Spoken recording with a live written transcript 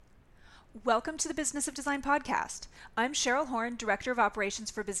Welcome to the Business of Design podcast. I'm Cheryl Horn, Director of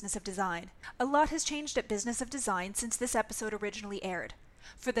Operations for Business of Design. A lot has changed at Business of Design since this episode originally aired.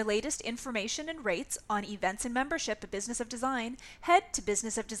 For the latest information and rates on events and membership at Business of Design, head to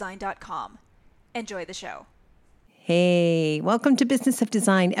businessofdesign.com. Enjoy the show. Hey, welcome to Business of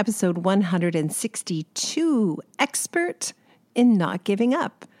Design, episode 162, Expert in Not Giving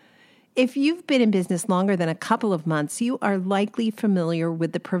Up. If you've been in business longer than a couple of months, you are likely familiar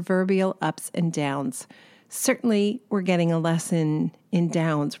with the proverbial ups and downs. Certainly, we're getting a lesson in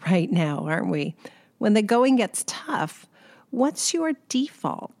downs right now, aren't we? When the going gets tough, what's your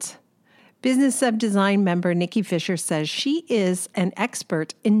default? Business of Design member Nikki Fisher says she is an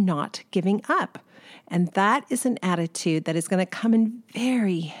expert in not giving up. And that is an attitude that is going to come in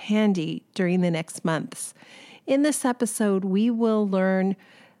very handy during the next months. In this episode, we will learn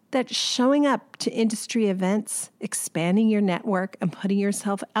that showing up to industry events, expanding your network, and putting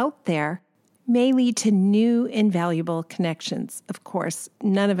yourself out there may lead to new invaluable connections. Of course,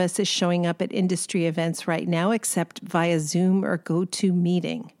 none of us is showing up at industry events right now except via Zoom or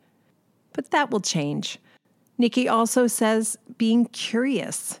GoToMeeting. But that will change. Nikki also says being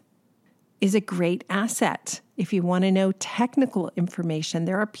curious is a great asset. If you want to know technical information,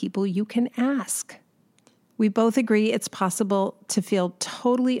 there are people you can ask. We both agree it's possible to feel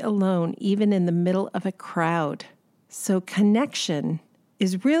totally alone, even in the middle of a crowd. So connection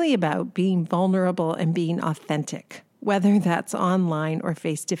is really about being vulnerable and being authentic, whether that's online or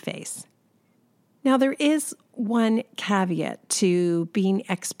face-to-face. Now, there is one caveat to being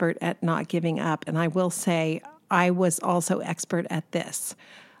expert at not giving up, and I will say I was also expert at this.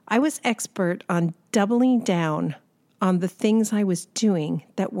 I was expert on doubling down on the things I was doing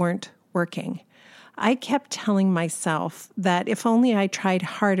that weren't working. I kept telling myself that if only I tried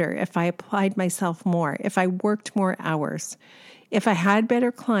harder, if I applied myself more, if I worked more hours, if I had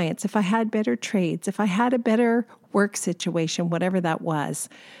better clients, if I had better trades, if I had a better work situation, whatever that was,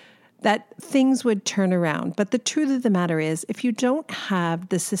 that things would turn around. But the truth of the matter is, if you don't have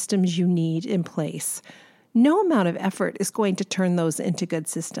the systems you need in place, no amount of effort is going to turn those into good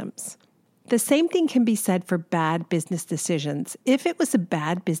systems. The same thing can be said for bad business decisions. If it was a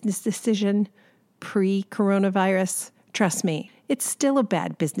bad business decision pre-coronavirus, trust me, it's still a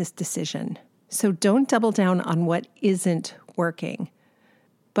bad business decision. So don't double down on what isn't working.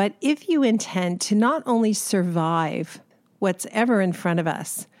 But if you intend to not only survive what's ever in front of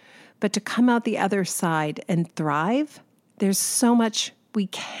us, but to come out the other side and thrive, there's so much we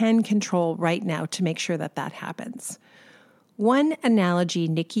can control right now to make sure that that happens. One analogy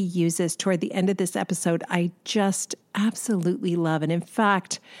Nikki uses toward the end of this episode I just absolutely love. And in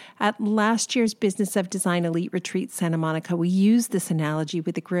fact, at last year's Business of Design Elite Retreat Santa Monica, we used this analogy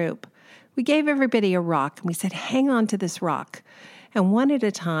with the group. We gave everybody a rock and we said, hang on to this rock. And one at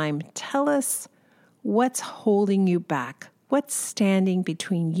a time, tell us what's holding you back. What's standing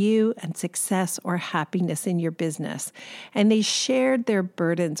between you and success or happiness in your business? And they shared their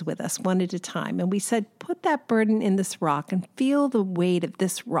burdens with us one at a time. And we said, put that burden in this rock and feel the weight of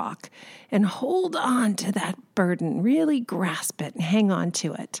this rock and hold on to that burden. Really grasp it and hang on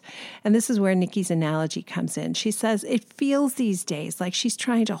to it. And this is where Nikki's analogy comes in. She says it feels these days like she's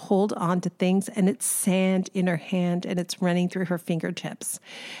trying to hold on to things and it's sand in her hand and it's running through her fingertips.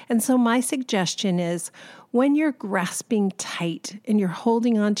 And so my suggestion is, when you're grasping tight and you're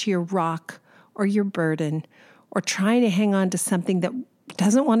holding on to your rock or your burden or trying to hang on to something that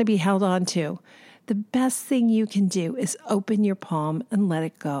doesn't want to be held on to, the best thing you can do is open your palm and let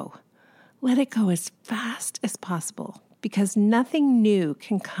it go. Let it go as fast as possible because nothing new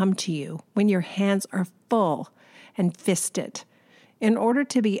can come to you when your hands are full and fisted. In order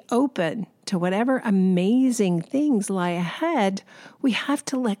to be open to whatever amazing things lie ahead, we have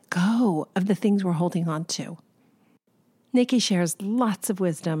to let go of the things we're holding on to. Nikki shares lots of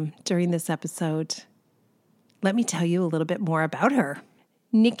wisdom during this episode. Let me tell you a little bit more about her.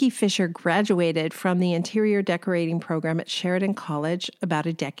 Nikki Fisher graduated from the interior decorating program at Sheridan College about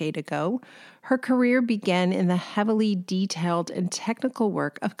a decade ago. Her career began in the heavily detailed and technical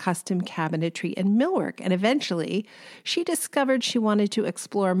work of custom cabinetry and millwork, and eventually she discovered she wanted to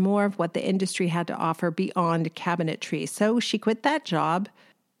explore more of what the industry had to offer beyond cabinetry. So she quit that job.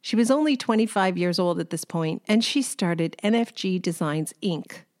 She was only 25 years old at this point, and she started NFG Designs,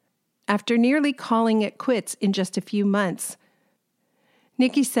 Inc. After nearly calling it quits in just a few months,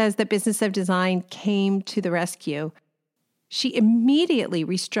 Nikki says that Business of Design came to the rescue. She immediately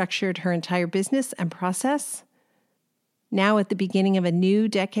restructured her entire business and process. Now at the beginning of a new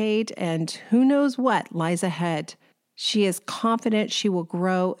decade, and who knows what lies ahead, she is confident she will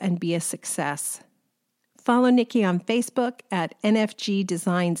grow and be a success. Follow Nikki on Facebook at NFG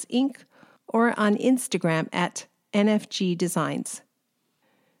Designs, Inc., or on Instagram at NFG Designs.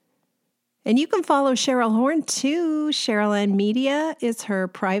 And you can follow Cheryl Horn too. Cheryl Ann Media is her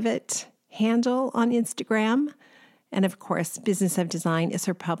private handle on Instagram. And of course, Business of Design is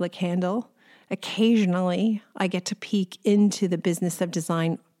her public handle. Occasionally, I get to peek into the Business of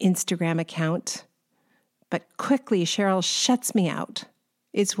Design Instagram account. But quickly, Cheryl shuts me out.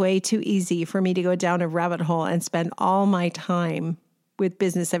 It's way too easy for me to go down a rabbit hole and spend all my time with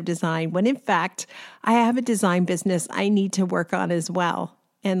Business of Design, when in fact, I have a design business I need to work on as well,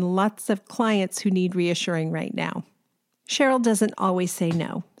 and lots of clients who need reassuring right now. Cheryl doesn't always say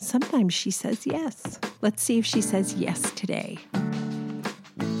no. Sometimes she says yes. Let's see if she says yes today.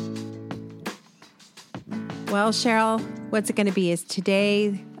 Well, Cheryl, what's it going to be? Is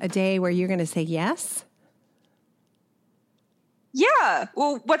today a day where you're going to say yes? Yeah.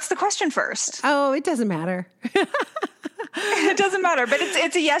 Well, what's the question first? Oh, it doesn't matter. It doesn't matter, but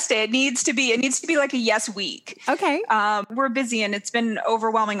it's a yes day. It needs to be like a yes week. Okay. We're busy and it's been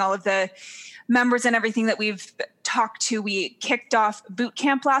overwhelming, all of the members and everything that we've talked to. We kicked off boot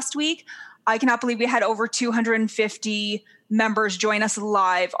camp last week. I cannot believe we had over 250 members join us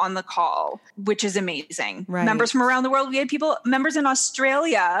live on the call, which is amazing. Right. Members from around the world. We had members in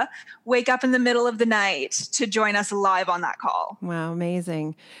Australia wake up in the middle of the night to join us live on that call. Wow,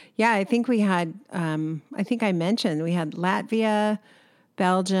 amazing. Yeah, I think we had, I think I mentioned we had Latvia,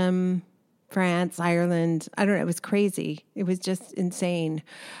 Belgium, France, Ireland. I don't know. It was crazy. It was just insane.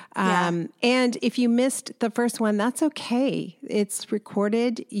 And if you missed the first one, that's okay. It's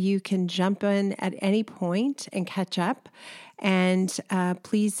recorded. You can jump in at any point and catch up. And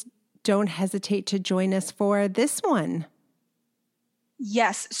please don't hesitate to join us for this one.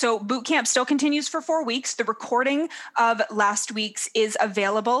 Yes. So boot camp still continues for 4 weeks. The recording of last week's is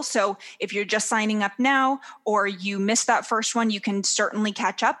available. So if you're just signing up now or you missed that first one, you can certainly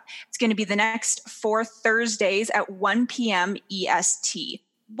catch up. It's going to be the next 4 Thursdays at 1 p.m. EST.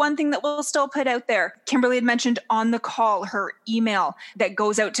 One thing that we'll still put out there, Kimberly had mentioned on the call her email that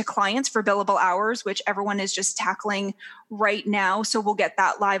goes out to clients for billable hours, which everyone is just tackling right now. So we'll get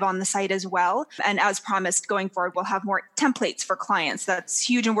that live on the site as well. And as promised, going forward, we'll have more templates for clients. That's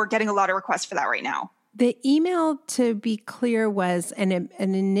huge. And we're getting a lot of requests for that right now. The email, to be clear, was an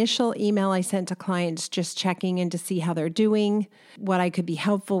initial email I sent to clients just checking in to see how they're doing, what I could be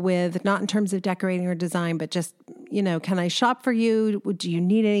helpful with, not in terms of decorating or design, but just, can I shop for you? Do you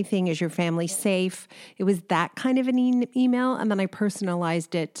need anything? Is your family safe? It was that kind of an email. And then I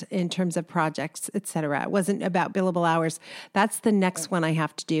personalized it in terms of projects, et cetera. It wasn't about billable hours. That's the next one I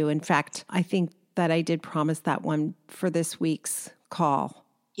have to do. In fact, I think that I did promise that one for this week's call.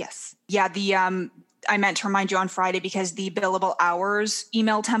 Yes. Yeah. I meant to remind you on Friday because the billable hours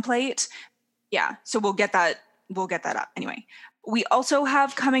email template. Yeah. So we'll get that up anyway. We also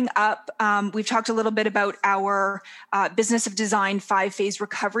have coming up, we've talked a little bit about our Business of Design 5-phase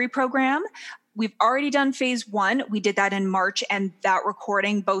recovery program. We've already done phase 1. We did that in March, and that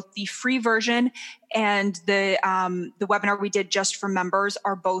recording, both the free version and the webinar we did just for members,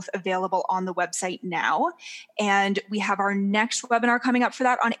 are both available on the website now. And we have our next webinar coming up for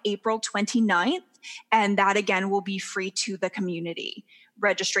that on April 29th. And that again will be free to the community.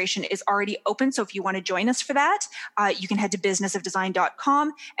 Registration is already open. So if you want to join us for that, you can head to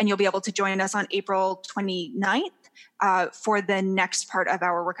businessofdesign.com and you'll be able to join us on April 29th for the next part of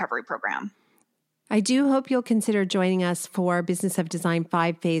our recovery program. I do hope you'll consider joining us for Business of Design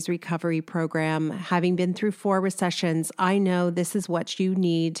 5-phase recovery program. Having been through 4 recessions, I know this is what you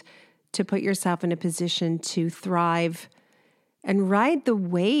need to put yourself in a position to thrive and ride the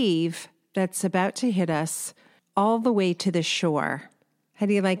wave that's about to hit us all the way to the shore. How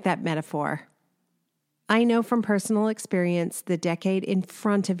do you like that metaphor? I know from personal experience, the decade in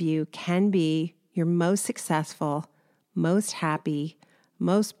front of you can be your most successful, most happy,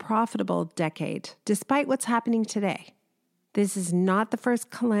 most profitable decade, despite what's happening today. This is not the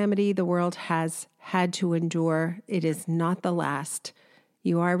first calamity the world has had to endure. It is not the last.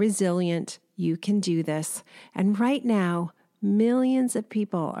 You are resilient. You can do this. And right now, millions of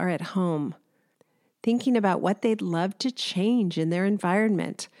people are at home thinking about what they'd love to change in their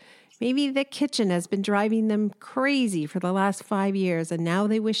environment. Maybe the kitchen has been driving them crazy for the last 5 years, and now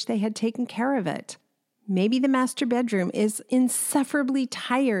they wish they had taken care of it. Maybe the master bedroom is insufferably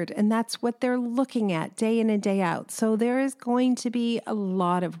tired, and that's what they're looking at day in and day out. So there is going to be a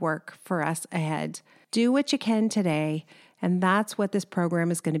lot of work for us ahead. Do what you can today, and that's what this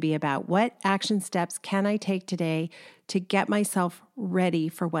program is going to be about. What action steps can I take today to get myself ready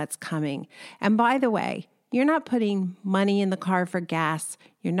for what's coming? And by the way, You're not putting money in the car for gas.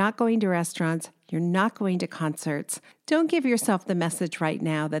 You're not going to restaurants. You're not going to concerts. Don't give yourself the message right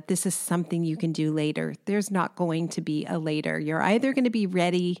now that this is something you can do later. There's not going to be a later. You're either going to be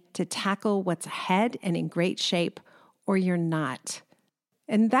ready to tackle what's ahead and in great shape, or you're not.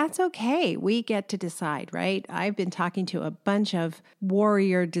 And that's okay. We get to decide, right? I've been talking to a bunch of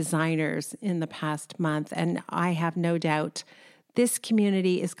warrior designers in the past month, and I have no doubt this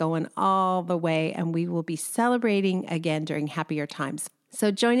community is going all the way, and we will be celebrating again during happier times. So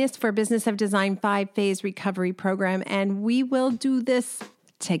join us for Business of Design 5-Phase Recovery Program, and we will do this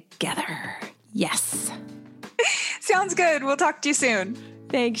together. Yes. Sounds good. We'll talk to you soon.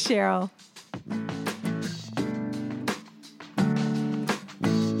 Thanks, Cheryl.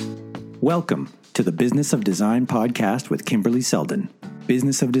 Welcome to the Business of Design podcast with Kimberly Selden.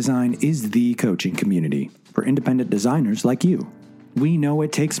 Business of Design is the coaching community for independent designers like you. We know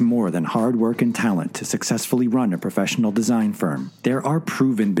it takes more than hard work and talent to successfully run a professional design firm. There are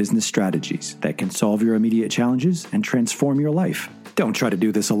proven business strategies that can solve your immediate challenges and transform your life. Don't try to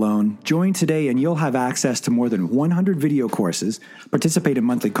do this alone. Join today and you'll have access to more than 100 video courses, participate in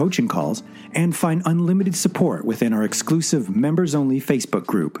monthly coaching calls, and find unlimited support within our exclusive members-only Facebook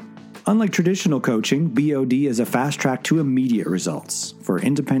group. Unlike traditional coaching, BOD is a fast track to immediate results for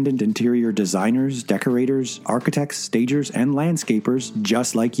independent interior designers, decorators, architects, stagers, and landscapers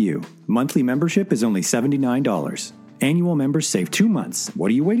just like you. Monthly membership is only $79. Annual members save 2 months.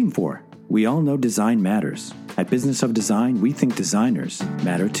 What are you waiting for? We all know design matters. At Business of Design, we think designers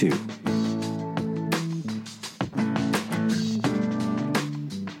matter too.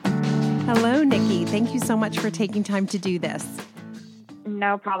 Hello, Nikki. Thank you so much for taking time to do this.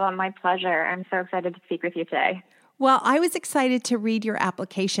 No problem. My pleasure. I'm so excited to speak with you today. Well, I was excited to read your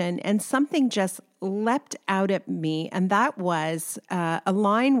application, and something just leapt out at me, and that was a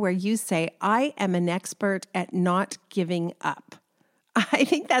line where you say, "I am an expert at not giving up." I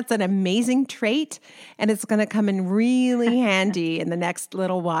think that's an amazing trait, and it's going to come in really handy in the next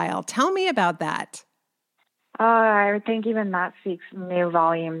little while. Tell me about that. I think even that speaks new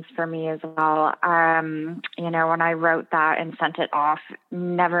volumes for me as well. When I wrote that and sent it off,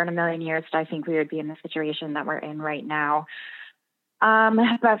 never in a million years did I think we would be in the situation that we're in right now.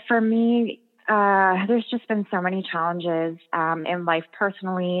 But for me, there's just been so many challenges in life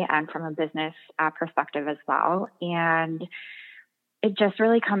personally and from a business perspective as well. And it just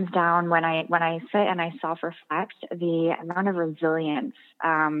really comes down when I sit and I self-reflect, the amount of resilience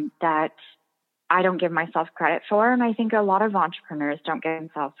that I don't give myself credit for. And I think a lot of entrepreneurs don't give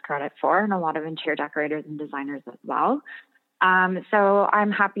themselves credit for, and a lot of interior decorators and designers as well. So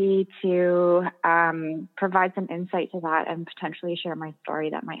I'm happy to provide some insight to that and potentially share my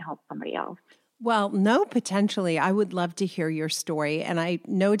story that might help somebody else. Well, no, potentially. I would love to hear your story, and I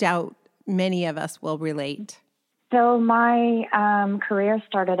no doubt many of us will relate. So my career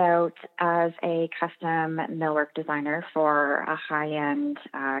started out as a custom millwork designer for a high-end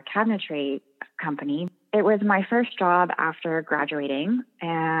cabinetry company. It was my first job after graduating,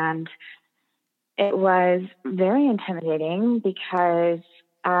 and it was very intimidating because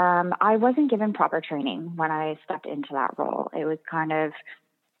I wasn't given proper training when I stepped into that role. It was kind of,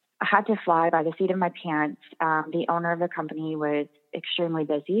 I had to fly by the seat of my pants. The owner of the company was extremely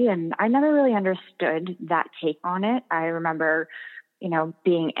busy, and I never really understood that take on it. I remember,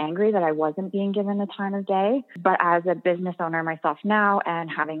 being angry that I wasn't being given the time of day. But as a business owner myself now and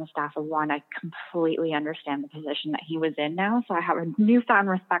having a staff of one, I completely understand the position that he was in now. So I have a newfound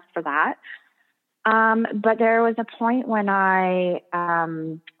respect for that. But there was a point when I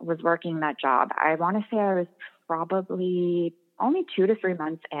was working that job. I want to say I was probably only 2 to 3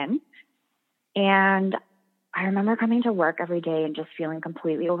 months in. And I remember coming to work every day and just feeling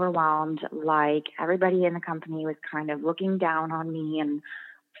completely overwhelmed, like everybody in the company was kind of looking down on me and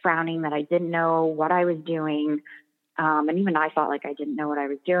frowning that I didn't know what I was doing. And even I felt like I didn't know what I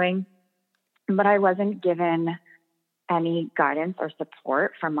was doing. But I wasn't given any guidance or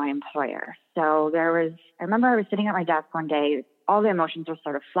support from my employer. So I remember I was sitting at my desk one day, all the emotions were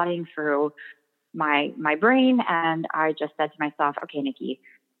sort of flooding through my brain. And I just said to myself, okay, Nikki,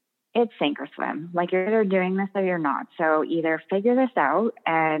 it's sink or swim. Like, you're either doing this or you're not. So either figure this out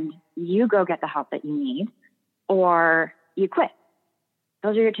and you go get the help that you need, or you quit.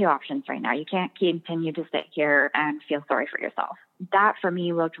 Those are your two options right now. You can't continue to sit here and feel sorry for yourself. That for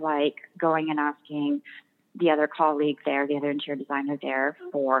me looked like going and asking the other colleague there, the other interior designer there,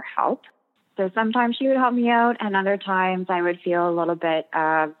 for help. So sometimes she would help me out, and other times I would feel a little bit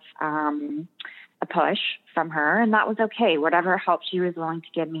of a push from her, and that was okay. Whatever help she was willing to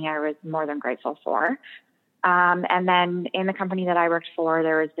give me, I was more than grateful for. And then in the company that I worked for,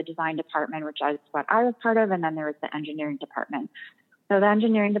 there was the design department, which is what I was part of, and then there was the engineering department. So the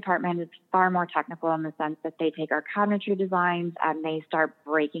engineering department is far more technical in the sense that they take our cabinetry designs and they start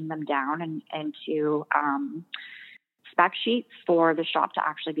breaking them down into spec sheets for the shop to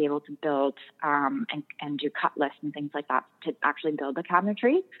actually be able to build and do cut lists and things like that to actually build the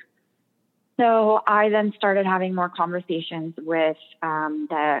cabinetry. So I then started having more conversations with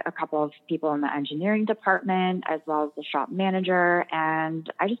a couple of people in the engineering department as well as the shop manager, and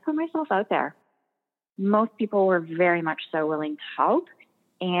I just put myself out there. Most people were very much so willing to help,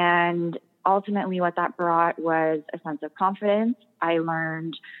 and ultimately what that brought was a sense of confidence. I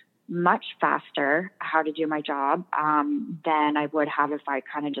learned much faster how to do my job than I would have if I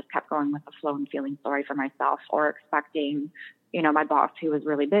kind of just kept going with the flow and feeling sorry for myself or expecting, my boss, who was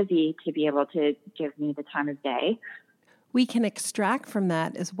really busy, to be able to give me the time of day. We can extract from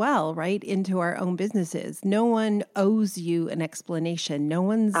that as well, right, into our own businesses. No one owes you an explanation. No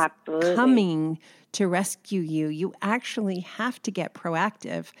one's coming to rescue you. You actually have to get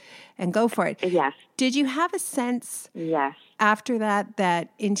proactive and go for it. Yes. Did you have a sense after that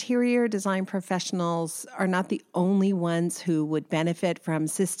interior design professionals are not the only ones who would benefit from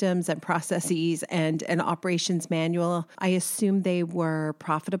systems and processes and an operations manual? I assume they were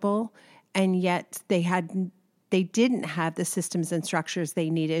profitable, and yet they didn't have the systems and structures they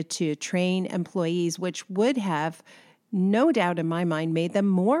needed to train employees, which would have, no doubt in my mind, made them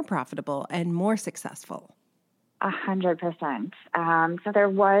more profitable and more successful. 100%. So there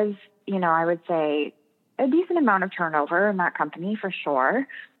was, I would say, a decent amount of turnover in that company for sure.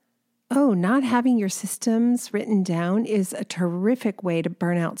 Oh, not having your systems written down is a terrific way to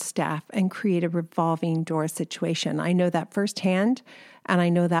burn out staff and create a revolving door situation. I know that firsthand, and I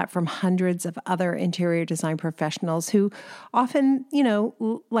know that from hundreds of other interior design professionals who often,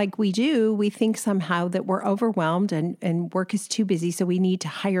 like we do, we think somehow that we're overwhelmed and work is too busy, so we need to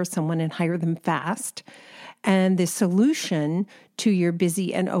hire someone and hire them fast. And the solution to your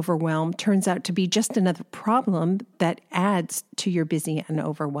busy and overwhelmed turns out to be just another problem that adds to your busy and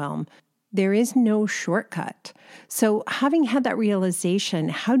overwhelm. There is no shortcut. So having had that realization,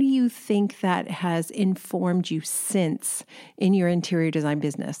 how do you think that has informed you since in your interior design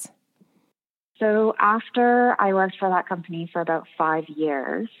business? So after I worked for that company for about 5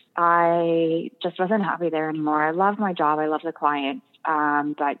 years, I just wasn't happy there anymore. I loved my job. I loved the clients.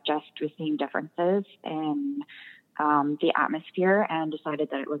 But just was seeing differences in the atmosphere and decided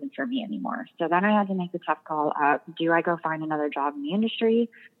that it wasn't for me anymore. So then I had to make the tough call of, do I go find another job in the industry,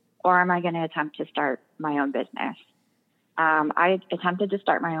 or am I going to attempt to start my own business? I attempted to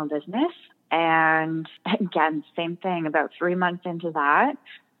start my own business, and again, same thing. About 3 months into that,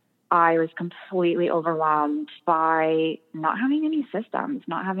 I was completely overwhelmed by not having any systems,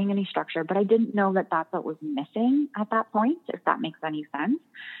 not having any structure, but I didn't know that that's what was missing at that point, if that makes any sense.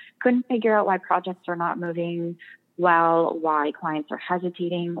 Couldn't figure out why projects were not moving well, why clients are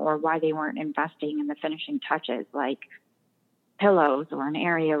hesitating, or why they weren't investing in the finishing touches like pillows or an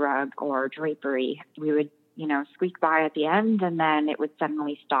area rug or drapery. We would, squeak by at the end, and then it would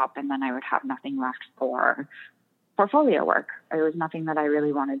suddenly stop, and then I would have nothing left for portfolio work. There was nothing that I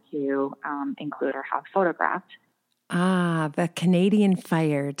really wanted to include or have photographed. Ah, the Canadian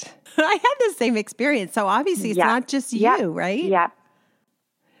fired. I had the same experience. So obviously it's not just you, right? Yeah.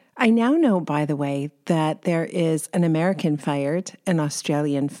 I now know, by the way, that there is an American fired, an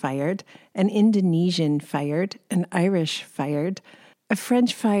Australian fired, an Indonesian fired, an Irish fired, a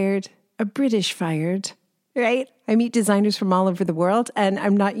French fired, a British fired, right? I meet designers from all over the world, and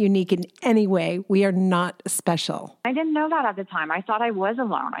I'm not unique in any way. We are not special. I didn't know that at the time. I thought I was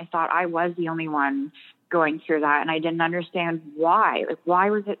alone. I thought I was the only one going through that, and I didn't understand why. Like, why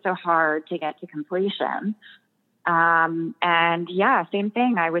was it so hard to get to completion? Same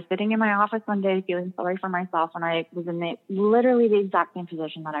thing. I was sitting in my office one day feeling sorry for myself, and I was in literally the exact same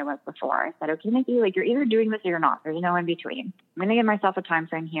position that I was before. I said, okay, Nikki, you're either doing this or you're not. There's no in between. I'm going to give myself a time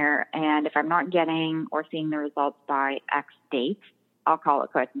frame here, and if I'm not getting or seeing the results by X date, I'll call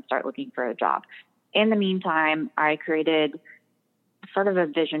it quits and start looking for a job. In the meantime, I created sort of a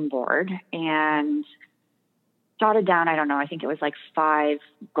vision board and jotted down, I think it was 5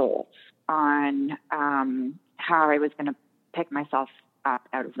 goals on how I was going to pick myself up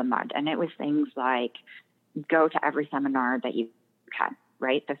out of the mud. And it was things like go to every seminar that you can,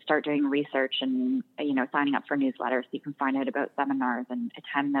 right? So start doing research and, signing up for newsletters so you can find out about seminars and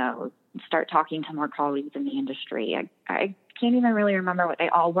attend those. Start talking to more colleagues in the industry. I can't even really remember what they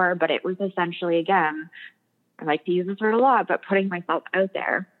all were, but it was essentially, again, I like to use this word a lot, but putting myself out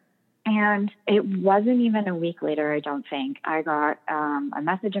there. And it wasn't even a week later, I don't think, I got a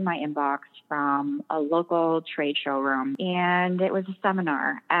message in my inbox from a local trade showroom, and it was a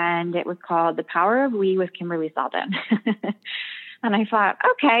seminar, and it was called The Power of We with Kimberly Seldon. And I thought,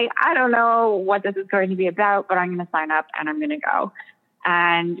 okay, I don't know what this is going to be about, but I'm going to sign up and I'm going to go.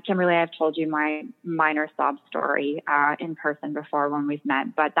 And Kimberly, I've told you my minor sob story in person before when we've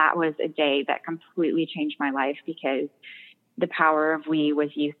met, but that was a day that completely changed my life, because the power of we was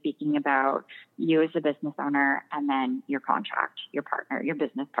you speaking about you as a business owner and then your contract, your partner, your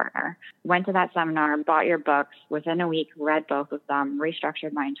business partner. Went to that seminar, bought your books. Within a week, read both of them,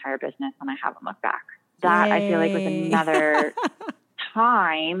 restructured my entire business, and I haven't looked back. That, Yay. I feel like, was another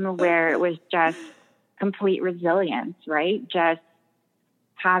time where it was just complete resilience, right? Just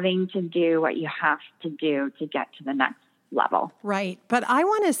having to do what you have to do to get to the next level. Right. But I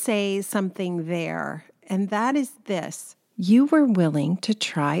want to say something there, and that is this. You were willing to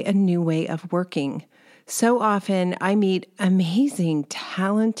try a new way of working. So often I meet amazing,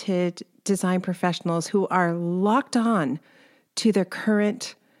 talented design professionals who are locked on to their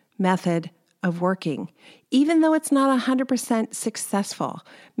current method of working, even though it's not 100% successful.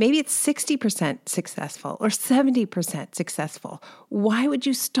 Maybe it's 60% successful or 70% successful. Why would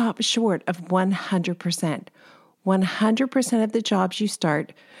you stop short of 100%? 100% of the jobs you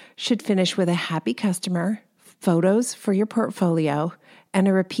start should finish with a happy customer, photos for your portfolio, and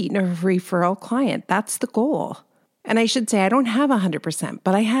a repeat and a referral client. That's the goal. And I should say, I don't have 100%,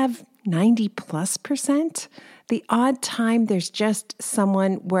 but I have 90+%. The odd time there's just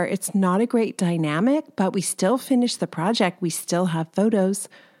someone where it's not a great dynamic, but we still finish the project. We still have photos.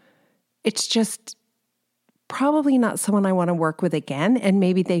 It's just probably not someone I want to work with again, and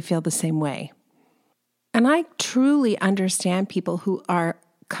maybe they feel the same way. And I truly understand people who are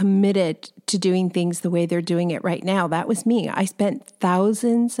committed to doing things the way they're doing it right now. That was me. I spent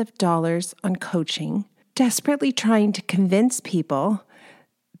thousands of dollars on coaching, desperately trying to convince people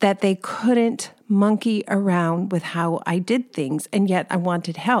that they couldn't monkey around with how I did things, and yet I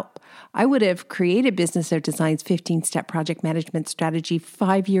wanted help. I would have created Business of Design's 15-step project management strategy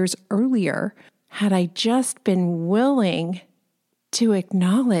 5 years earlier had I just been willing to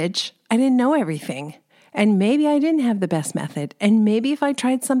acknowledge I didn't know everything. And maybe I didn't have the best method. And maybe if I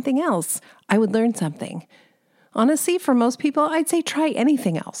tried something else, I would learn something. Honestly, for most people, I'd say try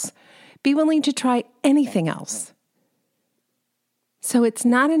anything else. Be willing to try anything else. So it's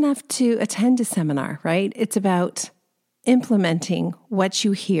not enough to attend a seminar, right? It's about implementing what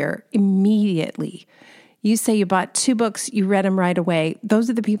you hear immediately. You say you bought 2 books, you read them right away. Those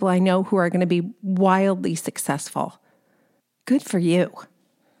are the people I know who are going to be wildly successful. Good for you.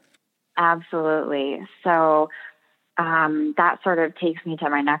 Absolutely. So that sort of takes me to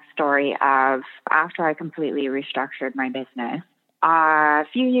my next story of after I completely restructured my business. A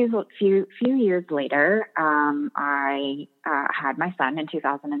few years later, I had my son in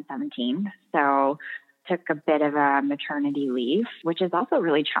 2017. So took a bit of a maternity leave, which is also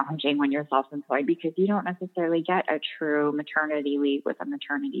really challenging when you're self-employed because you don't necessarily get a true maternity leave with a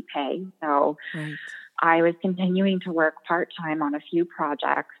maternity pay. So right. I was continuing to work part-time on a few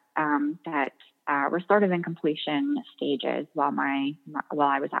projects that were sort of in completion stages while I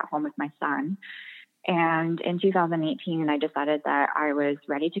was at home with my son. And in 2018, I decided that I was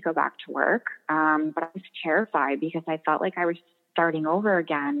ready to go back to work, but I was terrified because I felt like I was starting over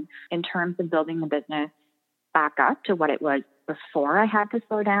again in terms of building the business back up to what it was before I had to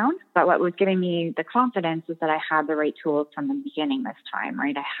slow down. But what was giving me the confidence was that I had the right tools from the beginning this time,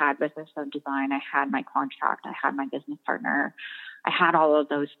 right? I had Business of Design, I had my contract, I had my business partner, I had all of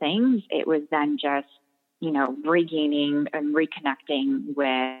those things. It was then just, regaining and reconnecting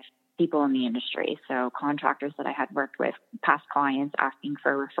with people in the industry. So contractors that I had worked with, past clients asking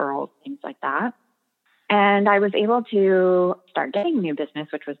for referrals, things like that. And I was able to start getting new business,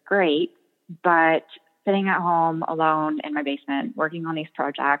 which was great, but sitting at home alone in my basement, working on these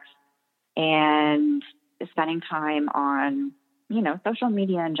projects and spending time on, social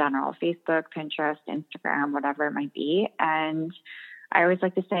media in general, Facebook, Pinterest, Instagram, whatever it might be. And I always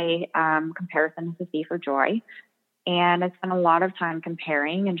like to say, comparison is the thief of joy. And I spent a lot of time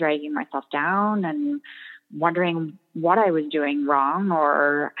comparing and dragging myself down and wondering what I was doing wrong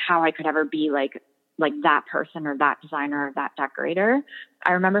or how I could ever be like that person or that designer or that decorator.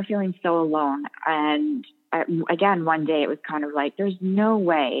 I remember feeling so alone. And again, one day it was kind of like, there's no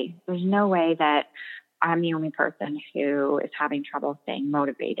way that I'm the only person who is having trouble staying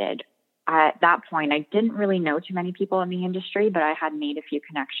motivated. At that point, I didn't really know too many people in the industry, but I had made a few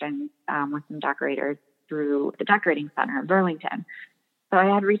connections with some decorators through the Decorating Center in Burlington. So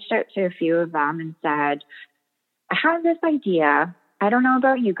I had reached out to a few of them and said, I have this idea I don't know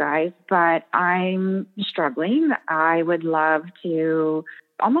about you guys, but I'm struggling. I would love to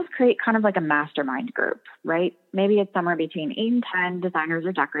almost create kind of like a mastermind group, right? Maybe it's somewhere between 8 and 10 designers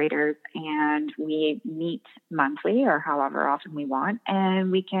or decorators, and we meet monthly or however often we want,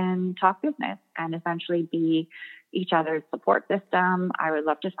 and we can talk business and essentially be each other's support system. I would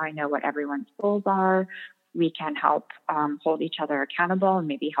love to find out what everyone's goals are. We can help hold each other accountable and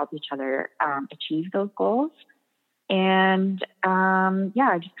maybe help each other achieve those goals. And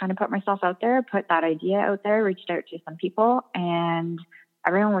I just kind of put myself out there, put that idea out there, reached out to some people, and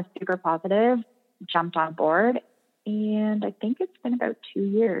everyone was super positive, jumped on board. And I think it's been about 2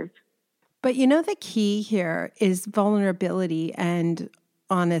 years. But the key here is vulnerability and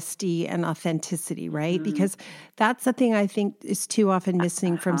honesty and authenticity, right? Mm-hmm. Because that's the thing I think is too often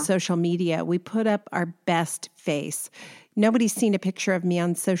missing from social media. We put up our best face. Nobody's seen a picture of me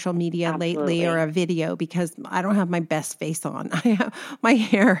on social media lately or a video because I don't have my best face on. I have my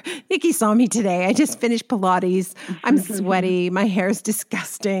hair. Nikki saw me today. I just finished Pilates. I'm sweaty. My hair is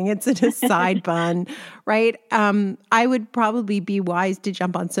disgusting. It's in a side bun, right? I would probably be wise to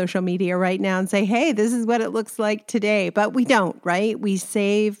jump on social media right now and say, hey, this is what it looks like today. But we don't, right? We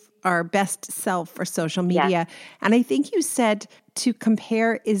save our best self for social media. Yes. And I think you said to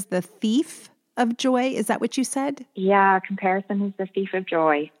compare is the thief of joy. Is that what you said? Yeah, comparison is the thief of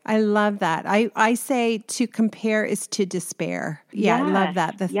joy. I love that. I say to compare is to despair. Yeah, yes. I love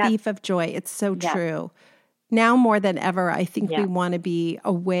that. The thief of joy. It's so true. Now more than ever, I think we want to be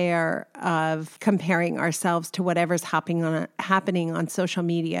aware of comparing ourselves to whatever's happening on social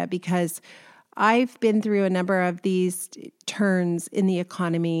media, because I've been through a number of these turns in the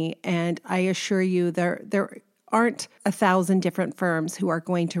economy, and I assure you there aren't 1,000 different firms who are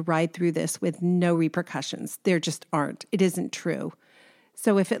going to ride through this with no repercussions. There just aren't. It isn't true.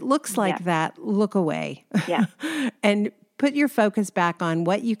 So if it looks like that, look away. Yeah. And put your focus back on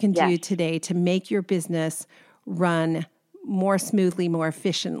what you can do today to make your business run more smoothly, more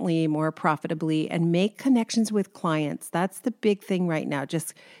efficiently, more profitably, and make connections with clients. That's the big thing right now.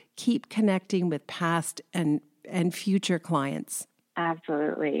 Just keep connecting with past and future clients.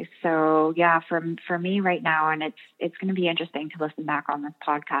 Absolutely. So for me right now, and it's going to be interesting to listen back on this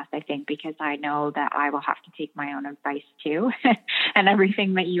podcast, I think, because I know that I will have to take my own advice too, and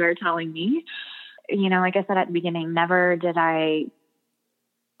everything that you are telling me. Like I said at the beginning, never did I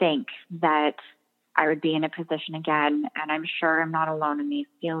think that I would be in a position again, and I'm sure I'm not alone in these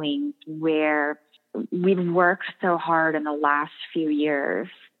feelings, where we've worked so hard in the last few years,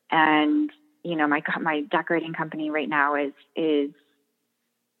 and my decorating company right now is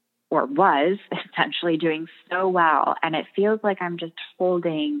or was essentially doing so well. And it feels like I'm just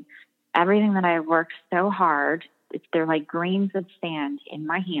holding everything that I've worked so hard. They're like grains of sand in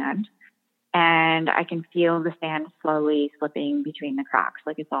my hand. And I can feel the sand slowly slipping between the cracks.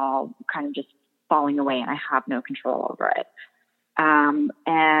 Like it's all kind of just falling away and I have no control over it.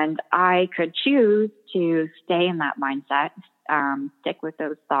 And I could choose to stay in that mindset, stick with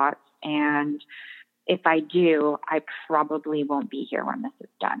those thoughts. And if I do, I probably won't be here when this is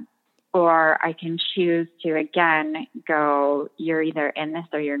done. Or I can choose to, again, go, you're either in this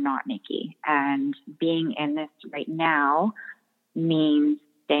or you're not, Nikki. And being in this right now means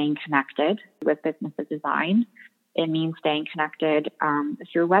staying connected with Business of Design. It means staying connected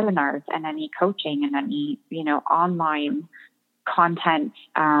through webinars and any coaching and any, online content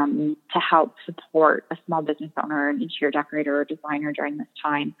to help support a small business owner, an interior decorator or designer during this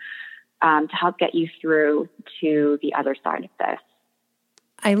time, to help get you through to the other side of this.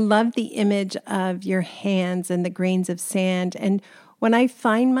 I love the image of your hands and the grains of sand. And when I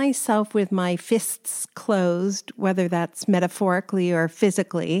find myself with my fists closed, whether that's metaphorically or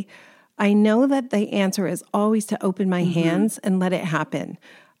physically, I know that the answer is always to open my hands and let it happen.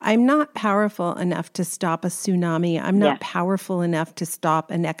 I'm not powerful enough to stop a tsunami. I'm not powerful enough to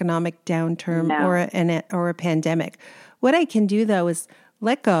stop an economic downturn or a pandemic. What I can do, though, is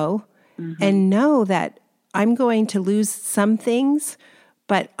let go and know that I'm going to lose some things,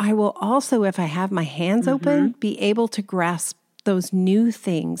 but I will also, if I have my hands open, be able to grasp those new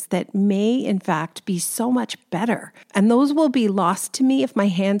things that may, in fact, be so much better. And those will be lost to me if my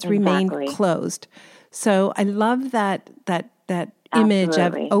hands remain closed. So I love that image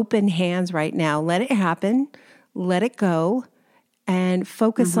of open hands right now. Let it happen, let it go, and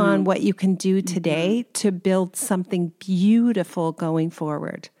focus on what you can do today to build something beautiful going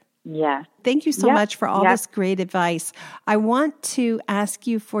forward. Yeah. Thank you so much for all this great advice. I want to ask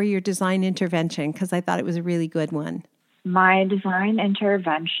you for your design intervention because I thought it was a really good one. My design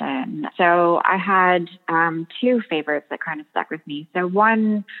intervention. So I had two favorites that kind of stuck with me. So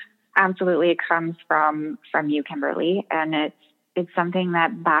one, absolutely, it comes from you, Kimberly, and it's it's something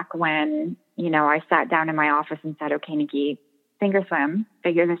that back when, I sat down in my office and said, okay, Nikki, sink or swim,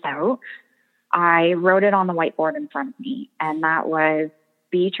 figure this out. I wrote it on the whiteboard in front of me, and that was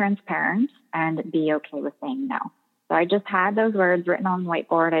be transparent and be okay with saying no. So I just had those words written on the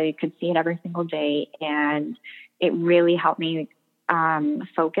whiteboard. I could see it every single day, and it really helped me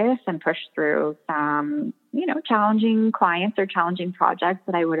focus and push through some, challenging clients or challenging projects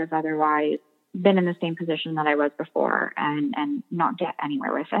that I would have otherwise been in the same position that I was before and not get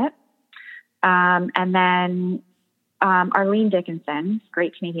anywhere with it. And then Arlene Dickinson,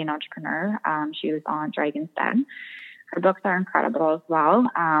 great Canadian entrepreneur. She was on Dragon's Den. Her books are incredible as well.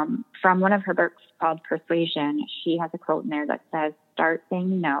 From one of her books called Persuasion, she has a quote in there that says, start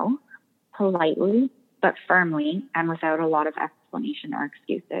saying no politely, but firmly and without a lot of explanation or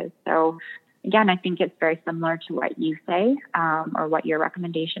excuses. So again, I think it's very similar to what you say or what your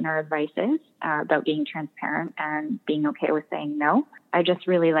recommendation or advice is about being transparent and being okay with saying no. I just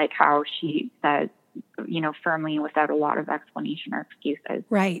really like how she says, firmly without a lot of explanation or excuses.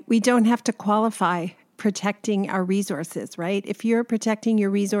 Right. We don't have to qualify protecting our resources, right? If you're protecting your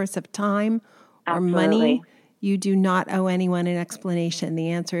resource of time or money, you do not owe anyone an explanation. The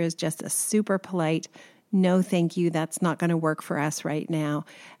answer is just a super polite, no, thank you. That's not going to work for us right now.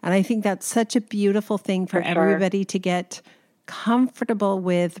 And I think that's such a beautiful thing for everybody to get comfortable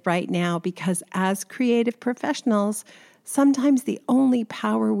with right now, because as creative professionals, sometimes the only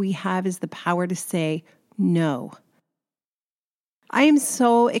power we have is the power to say no. I am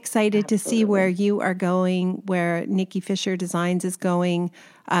so excited to see where you are going, where Nikki Fisher Designs is going.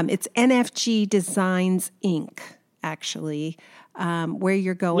 It's NFG Designs Inc., actually, where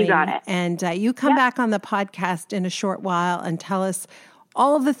you're going. You got it. And you come back on the podcast in a short while and tell us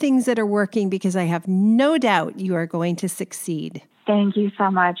all of the things that are working, because I have no doubt you are going to succeed. Thank you so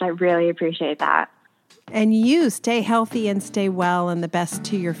much. I really appreciate that. And you stay healthy and stay well, and the best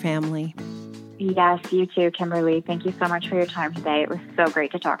to your family. Yes, you too, Kimberly. Thank you so much for your time today. It was so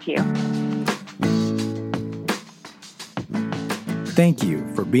great to talk to you. Thank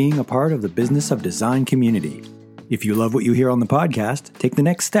you for being a part of the Business of Design community. If you love what you hear on the podcast, take the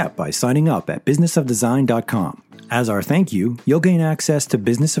next step by signing up at businessofdesign.com. As our thank you, you'll gain access to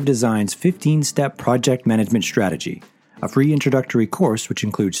Business of Design's 15-step project management strategy, a free introductory course which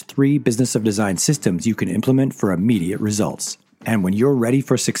includes 3 Business of Design systems you can implement for immediate results. And when you're ready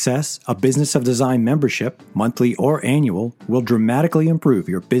for success, a Business of Design membership, monthly or annual, will dramatically improve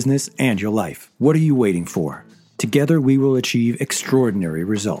your business and your life. What are you waiting for? Together we will achieve extraordinary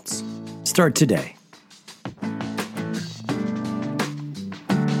results. Start today.